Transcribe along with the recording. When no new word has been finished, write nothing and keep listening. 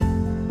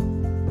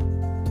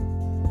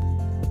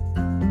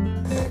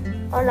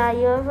Hola,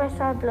 yo les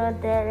hablo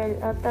del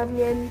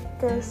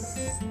aumento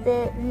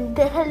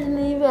del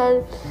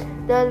nivel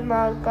del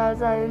mar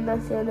causa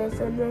inundaciones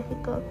en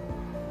México.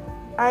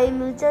 Hay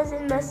muchas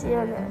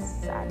inundaciones,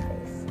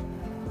 ¿sabes?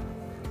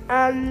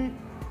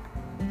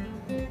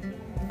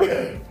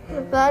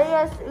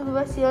 Varias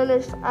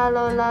inundaciones a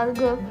lo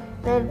largo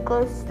del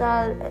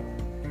costal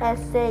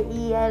este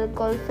y el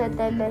Golfo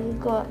de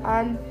México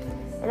han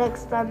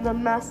registrado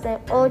más de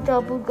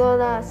 8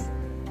 pulgadas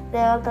de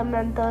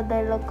aumento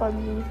del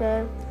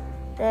nivel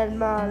del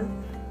mar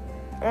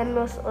en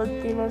los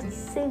últimos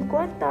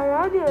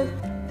 50 años.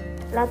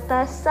 La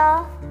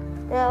tasa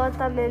de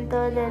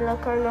aumento del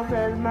nivel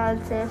del mar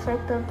se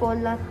afecta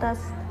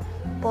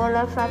por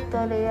los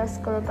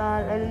factores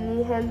globales. El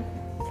nivel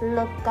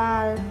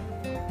local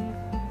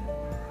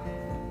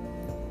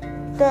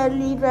del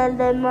nivel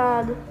del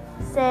mar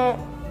se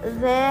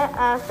ve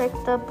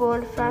afectado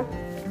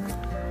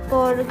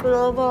por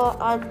global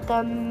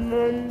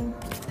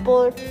altamente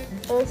por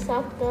los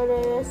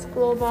factores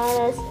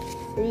globales,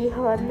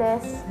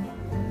 regionales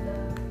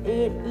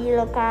y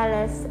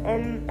locales.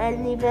 En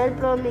el nivel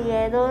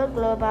promedio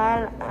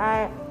global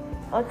hay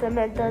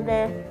aumento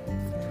de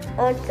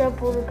 8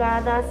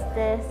 pulgadas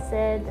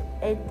desde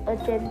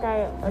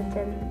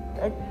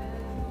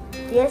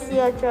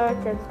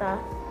 1880.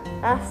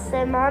 Las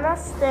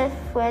semanas de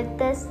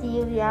fuertes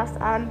lluvias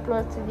han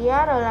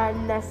producido las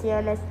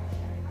inundaciones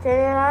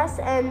generales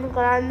en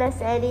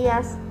grandes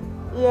áreas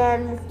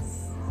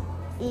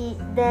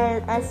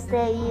del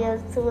este y el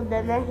sur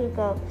de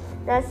México.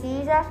 Las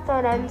lluvias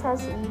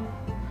torrenciales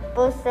y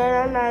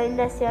posteriores a las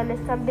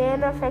inundaciones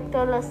también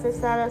afectan los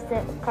estados de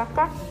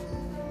Oaxaca,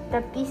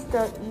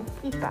 Tabasco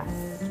y Chiapas.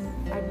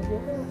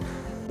 Adiós.